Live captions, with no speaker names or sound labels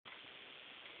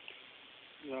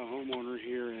The homeowner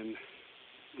here in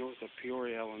north of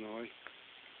Peoria, Illinois,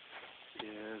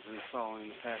 is installing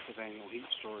the passive angle heat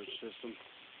storage system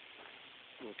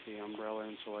with the umbrella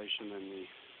insulation and the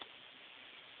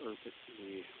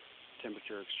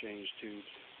temperature exchange tubes.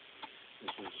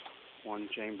 This is one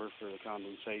chamber for the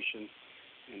condensation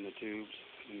in the tubes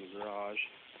in the garage.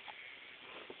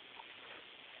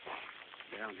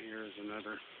 Down here is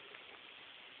another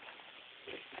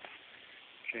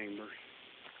chamber,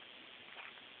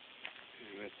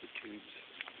 and with the tubes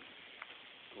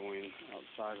going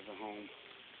outside of the home,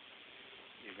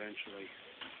 eventually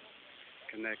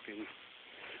connecting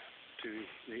to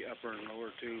the upper and lower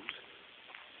tubes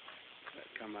that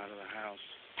come out of the house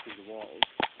to the walls.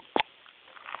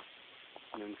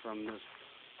 And then from this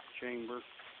chamber,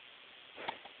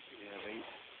 we have 8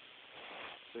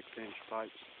 6-inch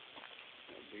pipes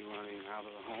that will be running out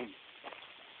of the home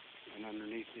and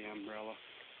underneath the umbrella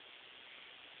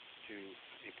to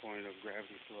a point of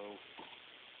gravity flow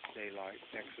daylight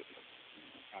exit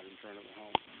out in front of the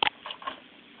home.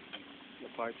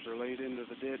 The pipes are laid into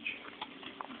the ditch,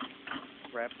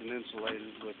 wrapped and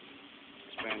insulated with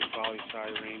Spanish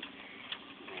polystyrene,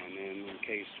 and then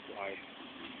encased by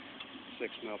 6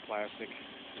 mil plastic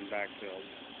and backfilled.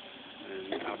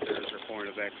 And out there is their point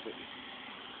of exit.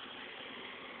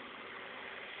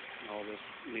 All this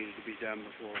needed to be done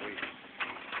before we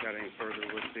got any further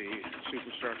with the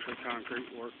superstructure concrete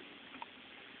work.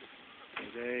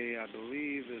 Today, I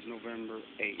believe, is November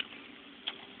 8th,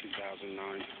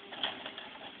 2009,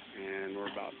 and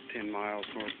we're about 10 miles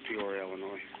north of Peoria,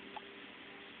 Illinois.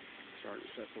 Starting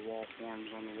to set the wall forms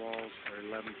on the walls. They're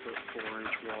 11-foot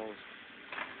 4-inch walls.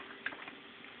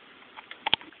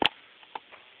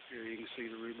 Here you can see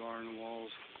the rebar in the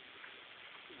walls.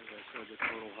 As I said, the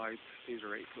total height, these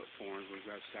are 8-foot forms. We've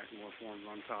got a stack more forms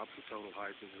on top. The total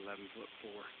height is 11-foot 4.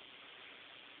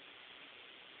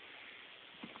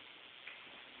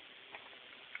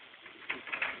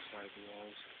 Inside the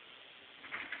walls.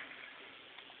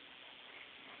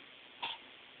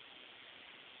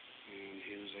 And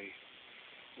here's a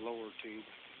lower tube,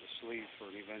 the sleeve for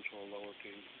an eventual lower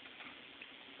tube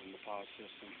from the PAHS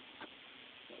system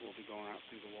that will be going out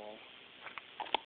through the wall.